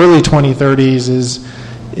 2030s, the early 2030s,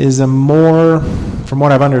 is a more, from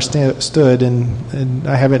what I've understood, and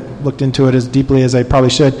I haven't looked into it as deeply as I probably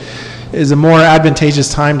should, is a more advantageous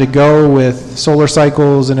time to go with solar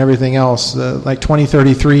cycles and everything else. Like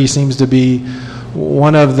 2033 seems to be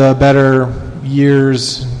one of the better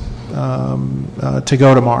years to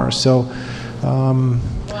go to Mars. So,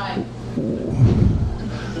 Why?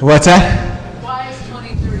 What's that? Why is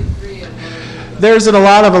 2033 There's a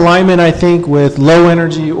lot of alignment, I think, with low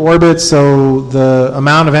energy orbits, so the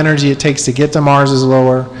amount of energy it takes to get to Mars is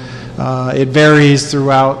lower. It varies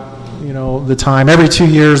throughout the time. Every 2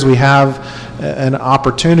 years we have an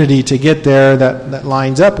opportunity to get there that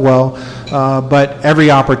lines up well, but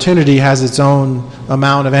every opportunity has its own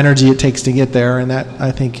amount of energy it takes to get there, and that,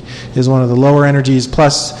 I think, is one of the lower energies.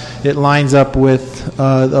 Plus, it lines up with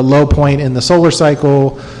a low point in the solar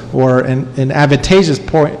cycle or an advantageous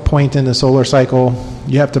point in the solar cycle.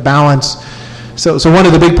 You have to balance. So one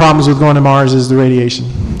of the big problems with going to Mars is the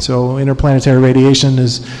radiation. So interplanetary radiation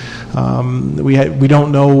is, we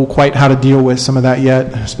don't know quite how to deal with some of that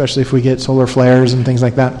yet, especially if we get solar flares and things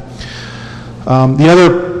like that. The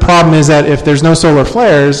other problem is that if there's no solar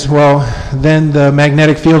flares, well, then the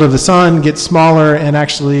magnetic field of the sun gets smaller, and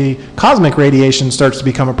actually cosmic radiation starts to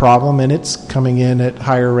become a problem, and it's coming in at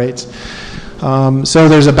higher rates. So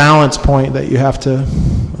there's a balance point that you have to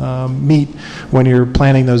meet when you're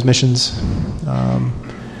planning those missions.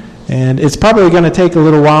 And it's probably going to take a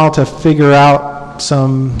little while to figure out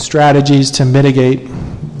some strategies to mitigate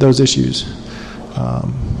those issues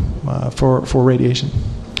for radiation.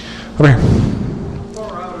 Over here. How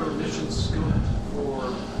far out are mission scope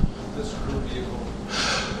for this crew vehicle?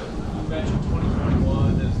 You mentioned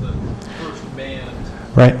 2021 as the first manned.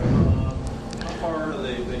 Right. How far are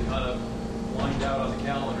they kind of lined out on the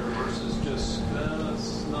calendar versus just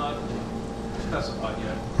it's not specified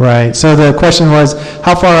yet? Right. So the question was,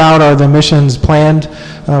 how far out are the missions planned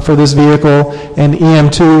for this vehicle? And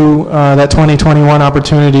EM2, that 2021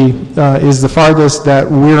 opportunity, is the farthest that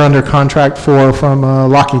we're under contract for from a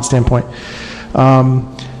Lockheed standpoint.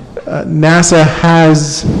 NASA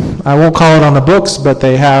has, I won't call it on the books, but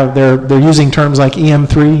they're using terms like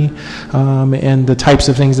EM3 and the types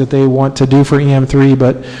of things that they want to do for EM3,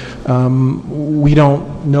 but we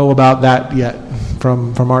don't know about that yet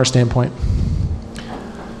from our standpoint.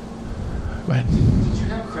 Go ahead. Did you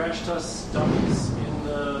have crash test dummies in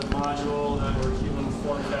the module that were human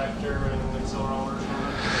form factor and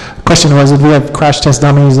accelerometers? Question was, did we have crash test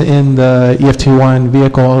dummies in the EFT1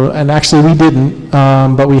 vehicle? And actually we didn't,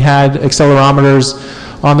 but we had accelerometers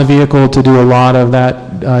on the vehicle to do a lot of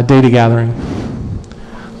that data gathering.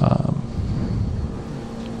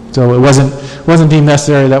 So it wasn't deemed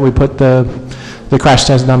necessary that we put the crash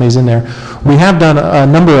test dummies in there. We have done a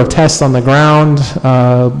number of tests on the ground,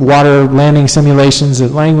 water landing simulations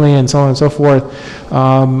at Langley and so on and so forth,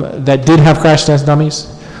 that did have crash test dummies.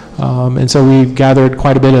 And so we've gathered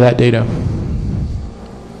quite a bit of that data.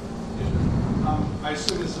 I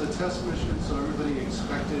assume this is a test mission, so everybody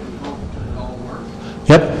expected and hoped it all worked.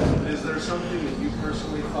 Yep. Is there something that you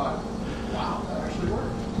personally thought, wow, that actually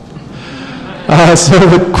worked? So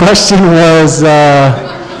the question was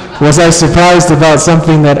I surprised about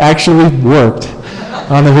something that actually worked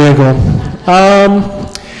on the vehicle?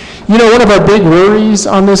 One of our big worries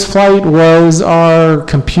on this flight was our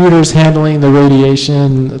computers handling the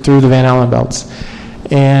radiation through the Van Allen belts.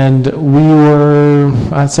 And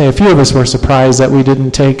I'd say a few of us were surprised that we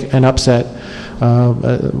didn't take an upset,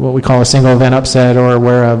 what we call a single event upset, or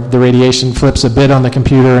where the radiation flips a bit on the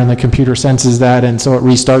computer and the computer senses that, and so it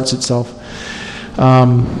restarts itself.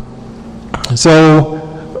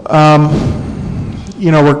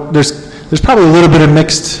 There's probably a little bit of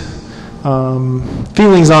mixed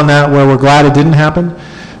feelings on that, where we're glad it didn't happen.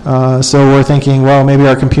 So we're thinking, well, maybe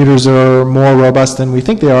our computers are more robust than we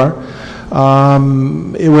think they are.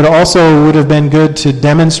 It would have been good to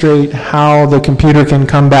demonstrate how the computer can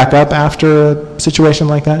come back up after a situation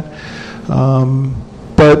like that.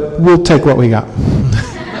 But we'll take what we got.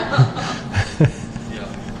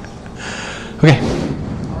 Okay.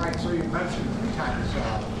 All right, so you mentioned 3 times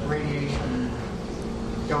radiation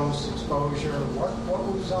dose exposure. What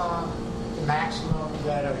was the maximum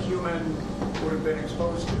that a human would have been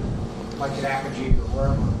exposed to, like at Apogee or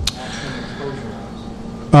wherever maximum exposure was?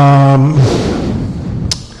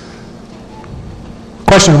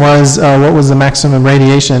 Question was, what was the maximum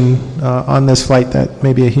radiation on this flight that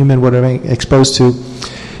maybe a human would have been exposed to?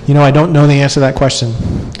 I don't know the answer to that question.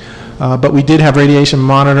 But we did have radiation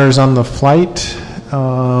monitors on the flight,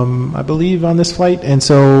 I believe, on this flight, and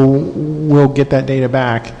so we'll get that data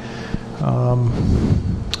back.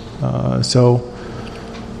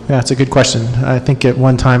 Yeah, it's a good question. I think at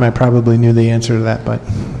one time I probably knew the answer to that, but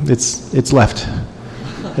it's left.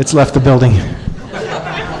 It's left the building.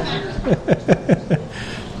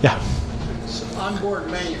 Yeah. So onboard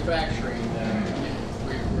manufacturing,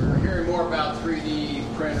 we're hearing more about 3D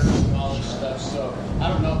printers and all this stuff, so I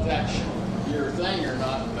don't know if that's your thing or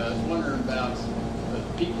not, but I was wondering about the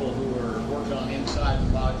people who are working on inside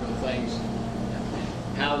the module things,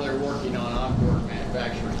 how they're working on onboard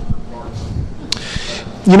manufacturing for parts.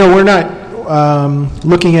 We're not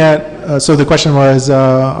looking at, so the question was,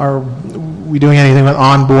 we doing anything with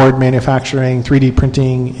onboard manufacturing, 3D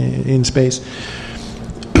printing in space.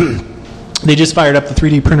 They just fired up the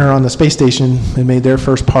 3D printer on the space station and made their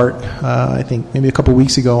first part, I think maybe a couple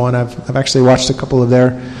weeks ago, and I've actually watched a couple of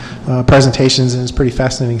their presentations, and it's pretty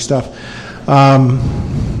fascinating stuff.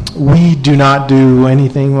 We do not do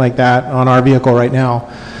anything like that on our vehicle right now,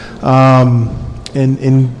 and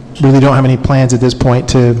really don't have any plans at this point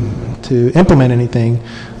to implement anything.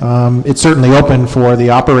 It's certainly open for the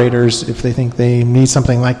operators, if they think they need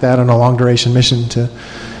something like that on a long-duration mission, to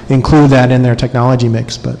include that in their technology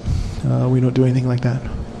mix, but we don't do anything like that.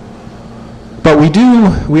 But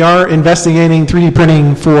we are investigating 3D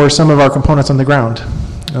printing for some of our components on the ground.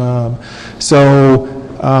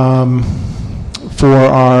 For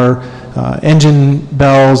our engine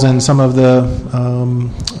bells and some of the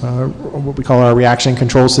what we call our reaction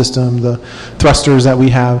control system, the thrusters that we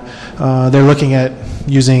have, they're looking at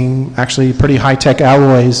using actually pretty high-tech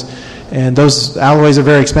alloys, and those alloys are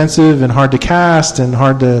very expensive and hard to cast and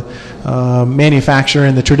hard to manufacture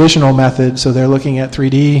in the traditional method, so they're looking at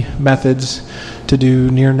 3D methods to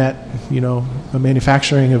do near-net,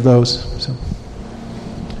 manufacturing of those. So.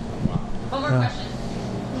 One more question.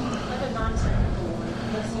 Like a non-technical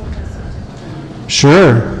one.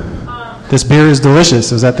 Sure. This beer is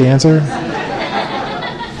delicious. Is that the answer? It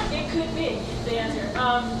could be the answer.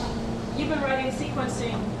 You've been writing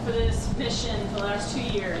sequencing for this mission for the last 2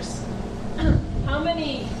 years. How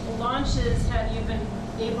many launches have you been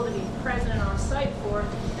able to be present on site for?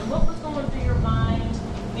 And what was going through your mind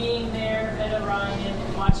being there at Orion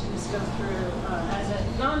and watching this go through as a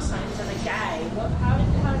non-scientist, as a guy? How did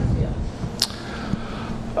it feel?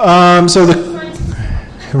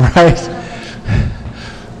 Right.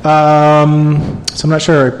 So I'm not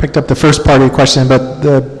sure I picked up the first part of your question, but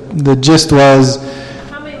the gist was,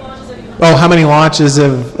 how many launches have you been? how many launches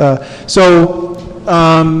have,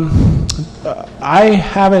 I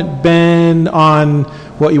haven't been on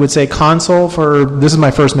what you would say console this is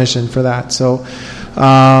my first mission for that. So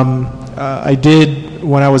I did,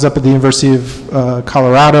 when I was up at the University of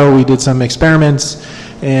Colorado, we did some experiments,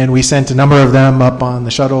 and we sent a number of them up on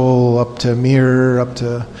the shuttle, up to Mir, up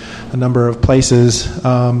to a number of places.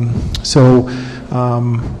 I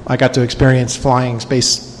got to experience flying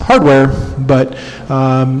space hardware, but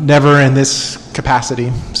never in this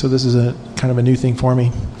capacity. So this is a kind of a new thing for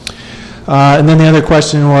me. And then the other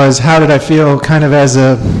question was, how did I feel kind of as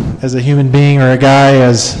a human being or a guy?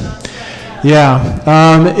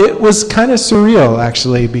 It was kind of surreal,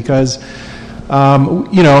 actually, because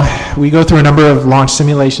we go through a number of launch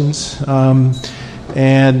simulations, and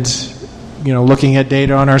looking at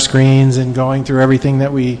data on our screens and going through everything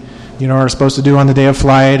that we are supposed to do on the day of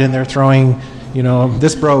flight, and they're throwing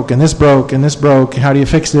this broke and this broke and this broke, how do you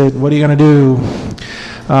fix it, what are you going to do?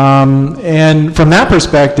 And from that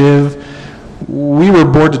perspective, we were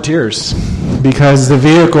bored to tears, because the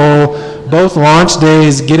vehicle, both launch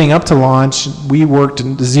days getting up to launch, we worked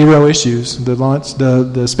zero issues.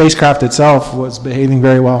 The spacecraft itself was behaving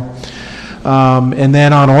very well, and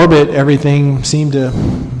then on orbit everything seemed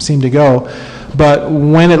to go. But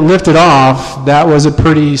when it lifted off, that was a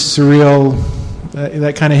pretty surreal.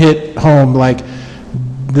 That kind of hit home, like,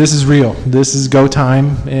 this is real. This is go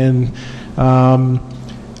time, and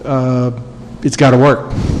it's got to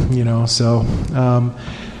work. So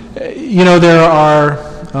there are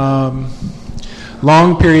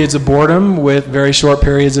long periods of boredom with very short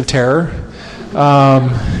periods of terror. We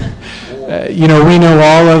know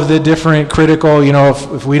all of the different critical,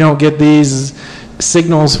 if we don't get these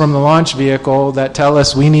signals from the launch vehicle that tell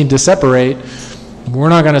us we need to separate, we're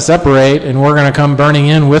not going to separate, and we're going to come burning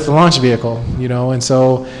in with the launch vehicle, and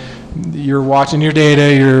so you're watching your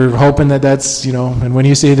data, you're hoping that's, and when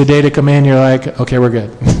you see the data come in, you're like, okay, we're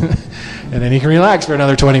good. And then you can relax for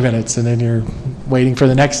another 20 minutes, and then you're waiting for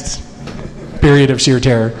the next period of sheer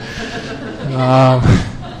terror.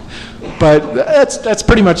 But that's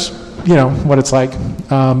pretty much, what it's like.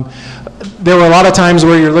 There were a lot of times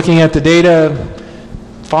where you're looking at the data,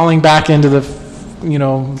 falling back into the,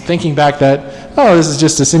 thinking back that, this is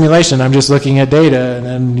just a simulation, I'm just looking at data, and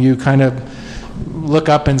then you kind of look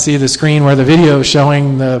up and see the screen where the video is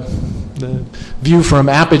showing the view from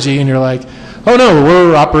apogee, and you're like, oh no,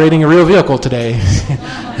 we're operating a real vehicle today.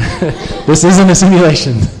 This isn't a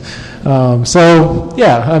simulation.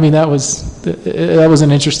 That was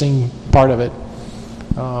an interesting part of it.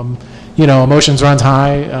 Emotions runs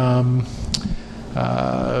high.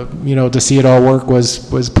 To see it all work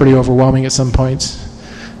was pretty overwhelming at some points,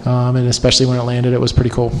 and especially when it landed, it was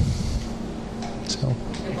pretty cool. So,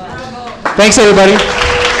 thanks everybody.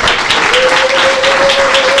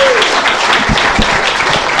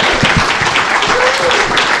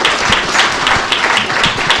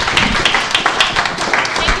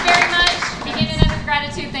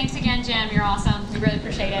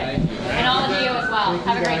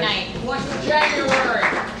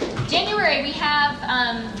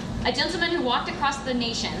 a gentleman who walked across the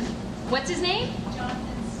nation. What's his name?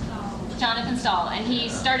 Jonathan Stahl. And he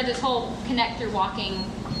started this whole connect through walking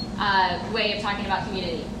way of talking about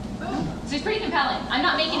community. So he's pretty compelling. I'm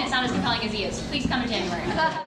not making it sound as compelling as he is. Please come in January.